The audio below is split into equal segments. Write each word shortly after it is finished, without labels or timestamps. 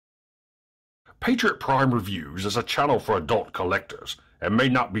Patriot Prime Reviews is a channel for adult collectors and may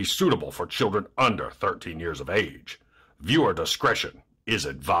not be suitable for children under 13 years of age. Viewer discretion is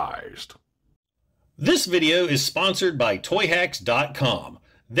advised. This video is sponsored by Toyhax.com.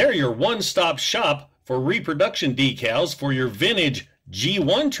 They're your one-stop shop for reproduction decals for your vintage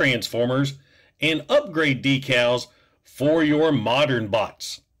G1 Transformers and upgrade decals for your modern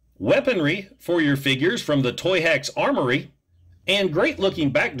bots. Weaponry for your figures from the Toyhax Armory, and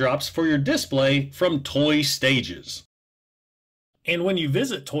great-looking backdrops for your display from Toy Stages. And when you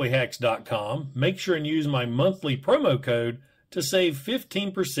visit Toyhax.com, make sure and use my monthly promo code to save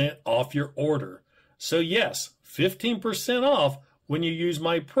 15% off your order. So yes, 15% off when you use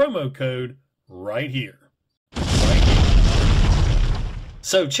my promo code right here.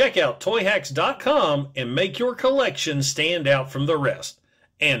 So check out Toyhax.com and make your collection stand out from the rest.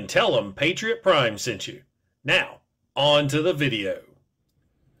 And tell them Patriot Prime sent you. Now, on to the video.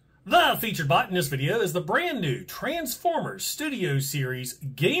 The featured bot in this video is the brand new Transformers Studio Series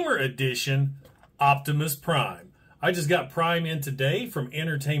Gamer Edition Optimus Prime. I just got Prime in today from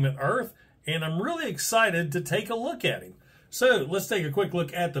Entertainment Earth, and I'm really excited to take a look at him. So let's take a quick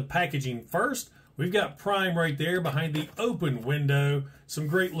look at the packaging first. We've got Prime right there behind the open window. Some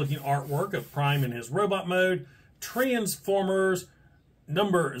great looking artwork of Prime in his robot mode. Transformers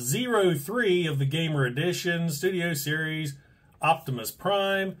number 03 of the Gamer Edition Studio Series Optimus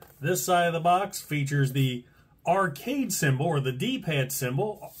Prime. This side of the box features the arcade symbol, or the D-pad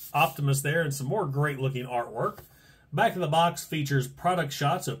symbol, Optimus there, and some more great looking artwork. Back of the box features product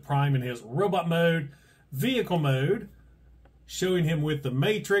shots of Prime in his robot mode, vehicle mode, showing him with the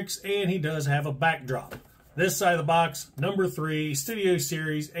Matrix, and he does have a backdrop. This side of the box, number 3, Studio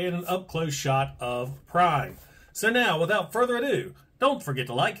Series, and an up-close shot of Prime. So now, without further ado, don't forget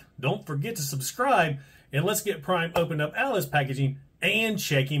to like, don't forget to subscribe, and let's get Prime opened up out of this packaging and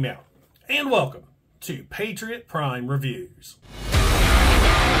check him out. And welcome to Patriot Prime Reviews.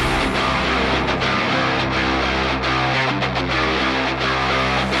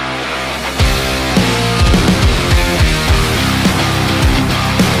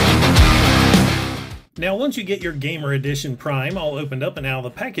 Now, once you get your Gamer Edition Prime all opened up and out of the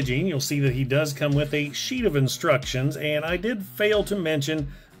packaging, you'll see that he does come with a sheet of instructions, and I did fail to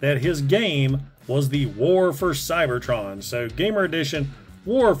mention that his game was the War for Cybertron. So, Gamer Edition,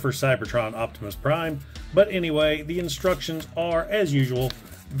 War for Cybertron Optimus Prime. But anyway, the instructions are, as usual,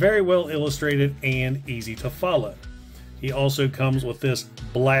 very well illustrated and easy to follow. He also comes with this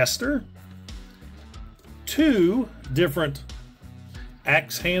blaster, 2 different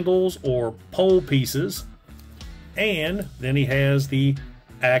axe handles or pole pieces, and then he has the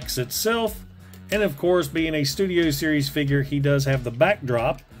axe itself, and of course, being a Studio Series figure, he does have the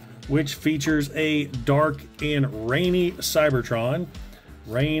backdrop, which features a dark and rainy Cybertron.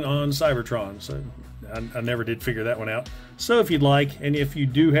 Rain on Cybertron. So I never did figure that one out. So if you'd like, and if you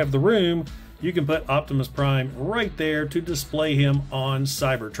do have the room, you can put Optimus Prime right there to display him on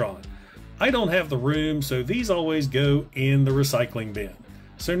Cybertron. I don't have the room, so these always go in the recycling bin.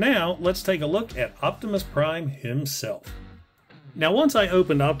 So now, let's take a look at Optimus Prime himself. Now, once I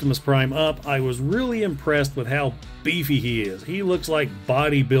opened Optimus Prime up, I was really impressed with how beefy he is. He looks like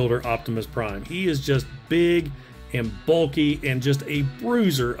bodybuilder Optimus Prime. He is just big and bulky and just a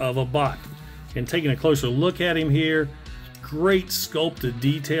bruiser of a bot. And taking a closer look at him here, great sculpted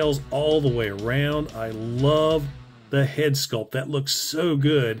details all the way around. I love the head sculpt. That looks so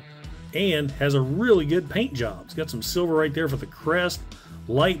good. And has a really good paint job. It's got some silver right there for the crest,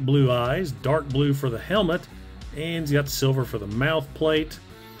 light blue eyes, dark blue for the helmet, and he's got silver for the mouth plate.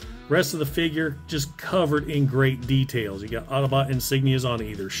 Rest of the figure just covered in great details. You got Autobot insignias on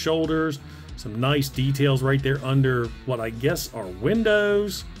either shoulders, some nice details right there under what I guess are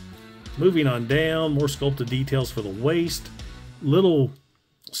windows. Moving on down, more sculpted details for the waist, little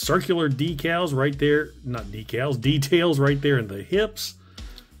circular decals right there, not decals, details right there in the hips.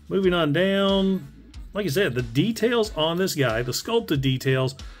 Moving on down, like I said, the details on this guy, the sculpted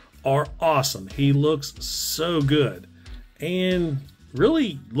details, are awesome. He looks so good and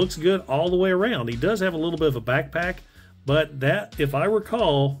really looks good all the way around. He does have a little bit of a backpack, but that, if I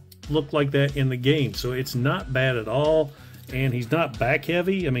recall, looked like that in the game. So it's not bad at all, and he's not back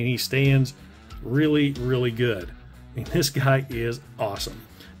heavy. I mean, he stands really, really good. I mean, this guy is awesome.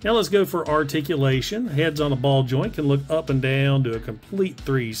 Now let's go for articulation. Heads on a ball joint, can look up and down, do a complete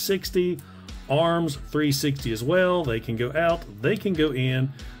 360. Arms 360 as well. They can go out, they can go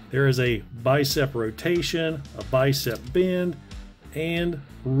in. There is a bicep rotation, a bicep bend, and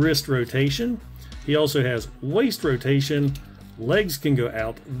wrist rotation. He also has waist rotation. Legs can go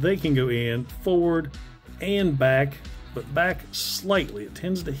out, they can go in, forward and back, but back slightly. It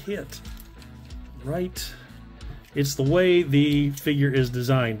tends to hit right? It's the way the figure is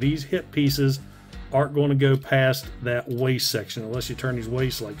designed. These hip pieces aren't going to go past that waist section unless you turn these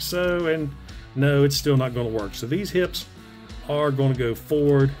waists like so, and no, it's still not going to work. So these hips are going to go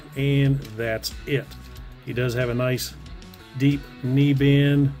forward, and that's it. He does have a nice deep knee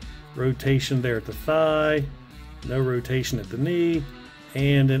bend, rotation there at the thigh, no rotation at the knee,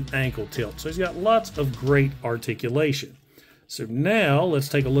 and an ankle tilt. So he's got lots of great articulation. So now let's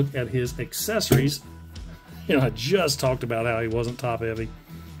take a look at his accessories. You know, I just talked about how he wasn't top heavy.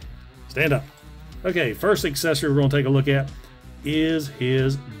 Stand up. Okay, first accessory we're going to take a look at is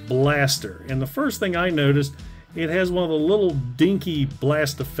his blaster. And the first thing I noticed, it has one of the little dinky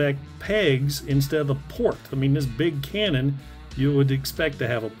blast effect pegs instead of the port. I mean, this big cannon, you would expect to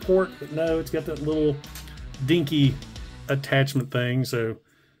have a port, but no, it's got that little dinky attachment thing, so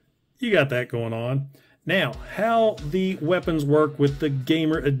you got that going on. Now, how the weapons work with the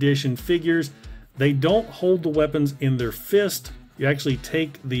Gamer Edition figures, they don't hold the weapons in their fist. You actually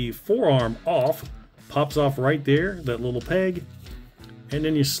take the forearm off, pops off right there, that little peg, and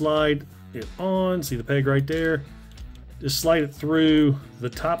then you slide it on. See the peg right there? Just slide it through the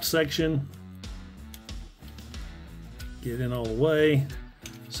top section. Get in all the way.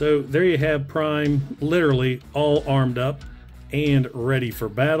 So there you have Prime, literally all armed up and ready for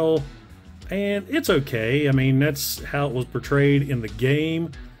battle. And it's okay. I mean, that's how it was portrayed in the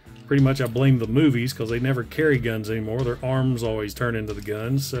game. Pretty much I blame the movies because they never carry guns anymore. Their arms always turn into the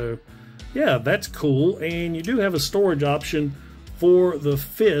guns. So yeah, that's cool. And you do have a storage option for the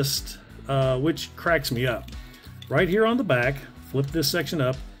fist, which cracks me up. Right here on the back, flip this section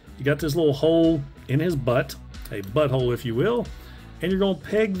up, you got this little hole in his butt, a butthole if you will, and you're going to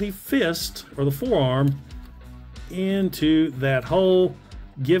peg the fist or the forearm into that hole,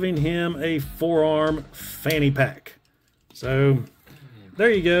 giving him a forearm fanny pack. So there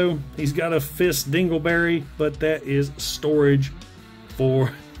you go. He's got a fist dingleberry, but that is storage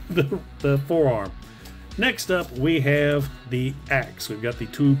for the forearm. Next up, we have the axe. We've got the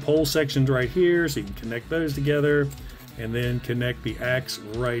two pole sections right here, so you can connect those together and then connect the axe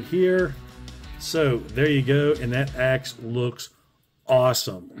right here. So there you go, and that axe looks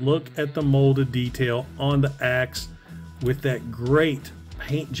awesome. Look at the molded detail on the axe with that great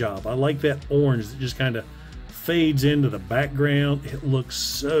paint job. I like that orange that just kind of fades into the background. It looks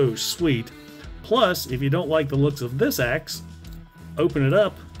so sweet. Plus, if you don't like the looks of this axe, open it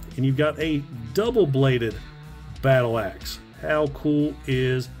up and you've got a double-bladed battle axe. How cool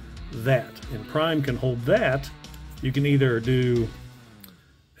is that? And Prime can hold that. You can either do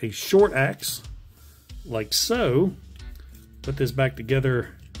a short axe like so, put this back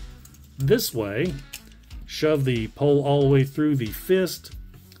together this way, shove the pole all the way through the fist,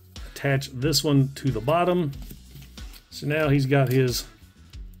 attach this one to the bottom. So now he's got his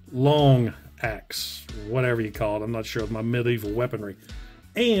long axe, whatever you call it. I'm not sure of my medieval weaponry.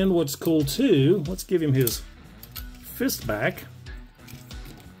 And what's cool too, let's give him his fist back.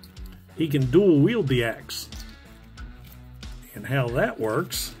 He can dual wield the axe. And how that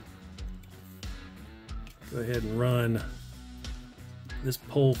works, go ahead and run this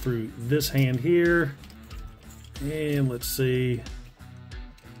pole through this hand here. And let's see,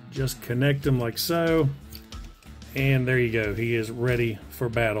 just connect them like so. And there you go, he is ready for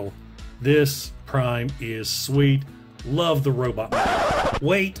battle. This Prime is sweet. Love the robot.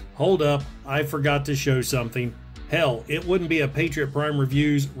 Wait, hold up, I forgot to show something. Hell, it wouldn't be a Patriot Prime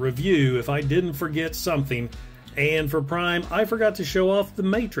Reviews review if I didn't forget something. And for Prime, I forgot to show off the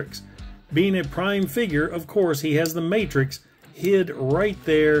Matrix. Being a Prime figure, of course, he has the Matrix hid right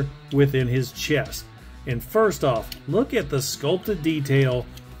there within his chest. And first off, look at the sculpted detail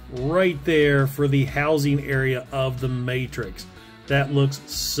right there for the housing area of the Matrix. That looks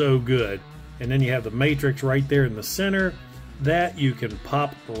so good. And then you have the Matrix right there in the center that you can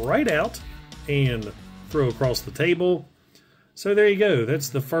pop right out and throw across the table. So there you go. That's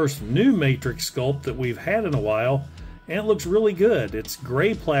the first new Matrix sculpt that we've had in a while, and it looks really good. It's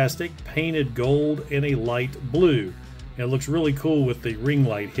gray plastic, painted gold, and a light blue. And it looks really cool with the ring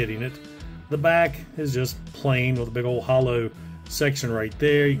light hitting it. The back is just plain with a big old hollow section right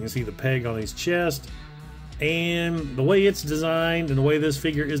there. You can see the peg on his chest. And the way it's designed and the way this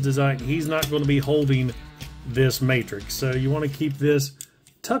figure is designed, he's not going to be holding this Matrix. So you want to keep this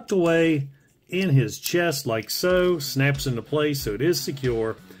tucked away in his chest like so. Snaps into place so it is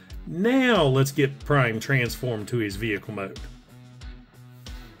secure. Now let's get Prime transformed to his vehicle mode.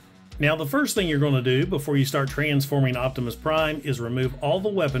 Now the first thing you're going to do before you start transforming Optimus Prime is remove all the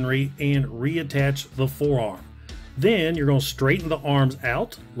weaponry and reattach the forearm. Then you're going to straighten the arms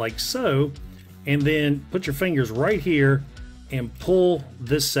out like so, and then put your fingers right here and pull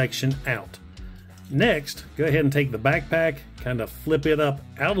this section out. Next, go ahead and take the backpack, kind of flip it up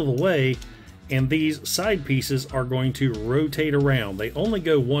out of the way, and these side pieces are going to rotate around. They only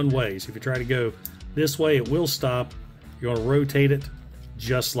go one way, so if you try to go this way, it will stop. You're going to rotate it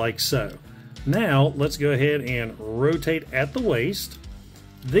just like so. Now, let's go ahead and rotate at the waist.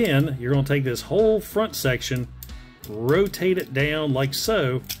 Then, you're going to take this whole front section, rotate it down like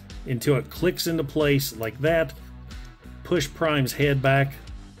so, until it clicks into place like that. Push Prime's head back,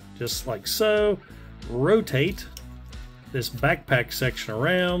 just like so. Rotate this backpack section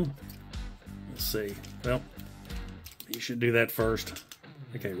around. Let's see. Well, you should do that first.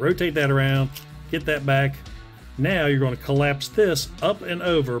 Okay, rotate that around. Get that back. Now you're going to collapse this up and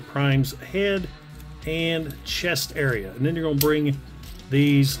over Prime's head and chest area. And then you're going to bring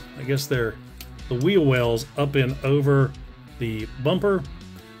these, I guess they're the wheel wells, up and over the bumper.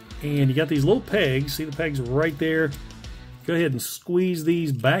 And you got these little pegs. See the pegs right there? Go ahead and squeeze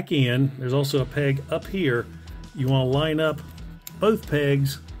these back in. There's also a peg up here. You want to line up both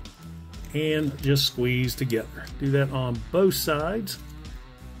pegs and just squeeze together. Do that on both sides.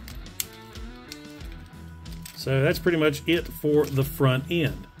 So that's pretty much it for the front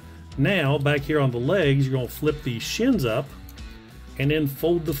end. Now, back here on the legs, you're going to flip the shins up and then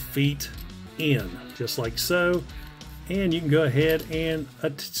fold the feet in, just like so. And you can go ahead and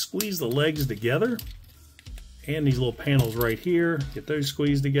squeeze the legs together. And these little panels right here, get those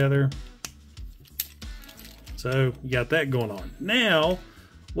squeezed together. So you got that going on. Now,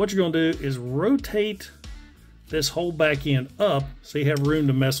 what you're going to do is rotate this whole back end up so you have room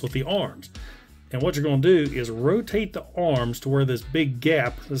to mess with the arms. And what you're going to do is rotate the arms to where this big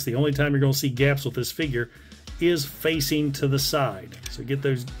gap, this is the only time you're going to see gaps with this figure, is facing to the side. So get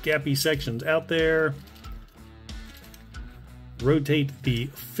those gappy sections out there. Rotate the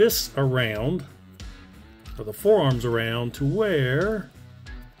fists around, or the forearms around, to where,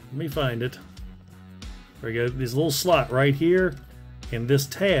 let me find it. There we go, this little slot right here, and this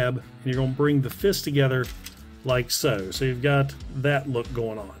tab, and you're going to bring the fists together like so. So you've got that look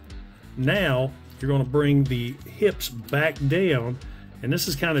going on. Now, you're going to bring the hips back down, and this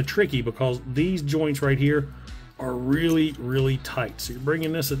is kind of tricky because these joints right here are really, really tight. So you're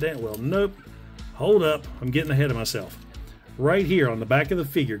bringing this down. Well, nope. Hold up. I'm getting ahead of myself. Right here on the back of the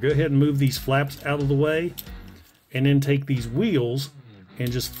figure, go ahead and move these flaps out of the way, and then take these wheels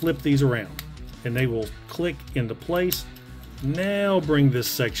and just flip these around, and they will click into place. Now bring this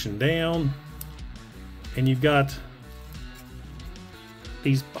section down, and you've got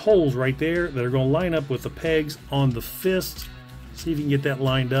these holes right there that are going to line up with the pegs on the fists. See if you can get that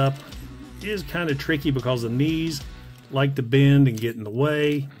lined up. It is kind of tricky because the knees like to bend and get in the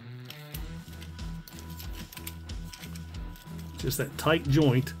way. Just that tight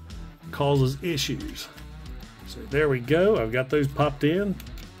joint causes issues. So there we go. I've got those popped in.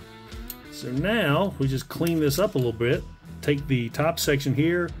 So now we just clean this up a little bit. Take the top section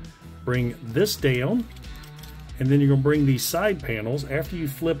here, bring this down, and then you're going to bring these side panels after you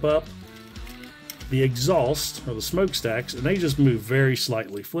flip up the exhaust or the smokestacks, and they just move very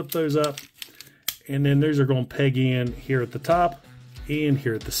slightly. Flip those up, and then those are going to peg in here at the top and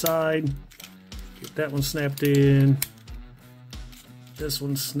here at the side. Get that one snapped in. This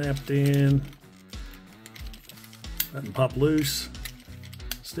one snapped in. That one pop loose.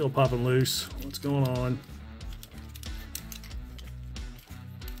 Still popping loose. What's going on?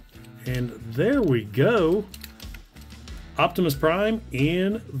 And there we go. Optimus Prime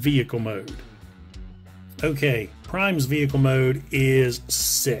in vehicle mode. Okay, Prime's vehicle mode is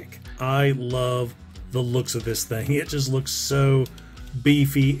sick. I love the looks of this thing. It just looks so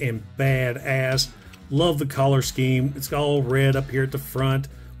beefy and badass. Love the color scheme. It's all red up here at the front,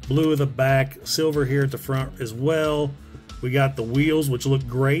 blue at the back, silver here at the front as well. We got the wheels, which look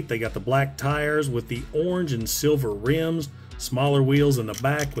great. They got the black tires with the orange and silver rims, smaller wheels in the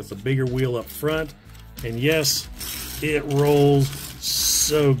back with the bigger wheel up front. And yes, it rolls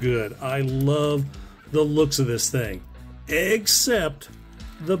so good. I love the looks of this thing, except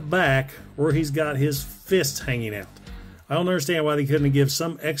the back where he's got his fists hanging out. I don't understand why they couldn't give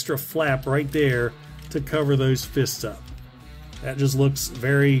some extra flap right there to cover those fists up. That just looks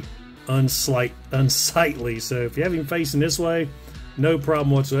very unsightly. So if you have him facing this way, no problem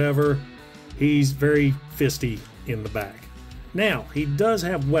whatsoever. He's very fisty in the back. Now, he does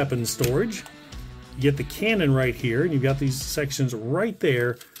have weapon storage. You get the cannon right here, and you've got these sections right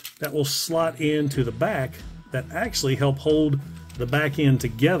there that will slot into the back that actually help hold the back end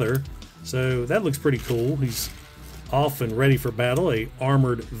together. So that looks pretty cool. He's off and ready for battle, a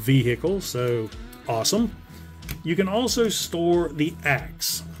armored vehicle, so awesome. You can also store the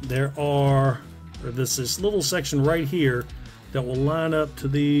axe. There's this little section right here that will line up to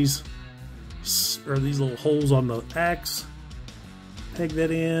these or these little holes on the axe. Peg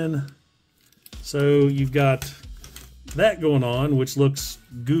that in. So you've got that going on, which looks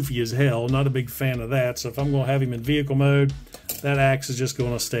goofy as hell. Not a big fan of that. So if I'm going to have him in vehicle mode, that axe is just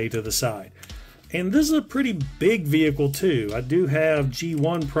going to stay to the side. And this is a pretty big vehicle too. I do have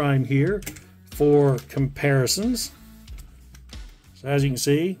G1 Prime here for comparisons. So as you can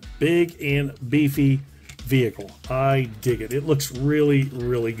see, big and beefy vehicle. I dig it. It looks really,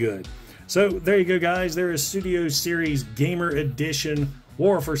 really good. So there you go, guys. There is Studio Series Gamer Edition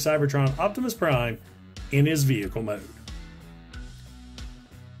War for Cybertron Optimus Prime in his vehicle mode.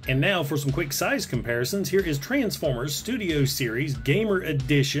 And now for some quick size comparisons, here is Transformers Studio Series Gamer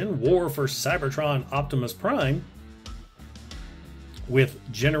Edition War for Cybertron Optimus Prime with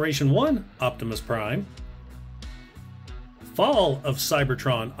Generation 1 Optimus Prime, Fall of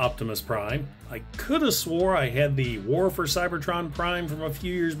Cybertron Optimus Prime. I could have swore I had the War for Cybertron Prime from a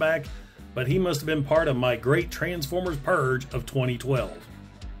few years back, but he must have been part of my great Transformers purge of 2012.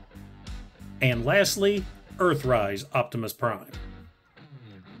 And lastly, Earthrise Optimus Prime.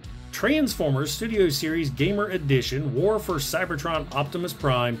 Transformers Studio Series Gamer Edition War for Cybertron Optimus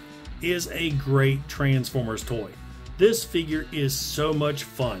Prime is a great Transformers toy. This figure is so much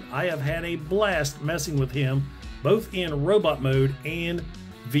fun. I have had a blast messing with him both in robot mode and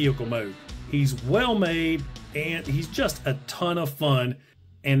vehicle mode. He's well made and he's just a ton of fun,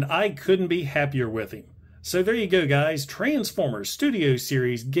 and I couldn't be happier with him. So there you go, guys. Transformers Studio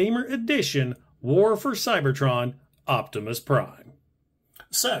Series Gamer Edition War for Cybertron Optimus Prime.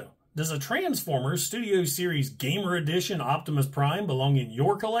 So, does a Transformers Studio Series Gamer Edition Optimus Prime belong in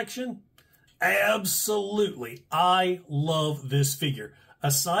your collection? Absolutely. I love this figure.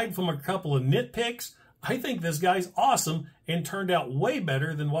 Aside from a couple of nitpicks, I think this guy's awesome and turned out way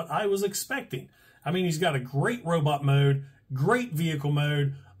better than what I was expecting. I mean, he's got a great robot mode, great vehicle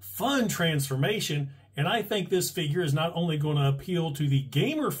mode, fun transformation, and I think this figure is not only going to appeal to the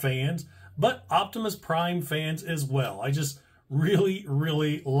gamer fans, but Optimus Prime fans as well. I just really,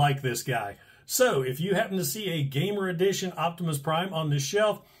 really like this guy. So if you happen to see a Gamer Edition Optimus Prime on this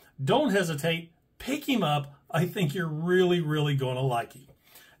shelf, don't hesitate, pick him up. I think you're really, really going to like him.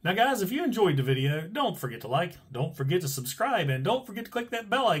 Now guys, if you enjoyed the video, don't forget to like, don't forget to subscribe, and don't forget to click that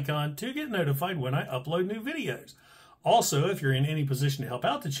bell icon to get notified when I upload new videos. Also, if you're in any position to help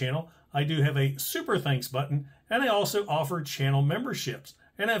out the channel, I do have a super thanks button, and I also offer channel memberships.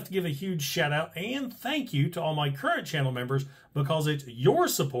 And I have to give a huge shout out and thank you to all my current channel members, because it's your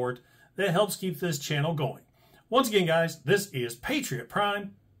support that helps keep this channel going. Once again, guys, this is Patriot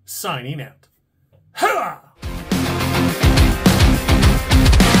Prime signing out. Hoorah!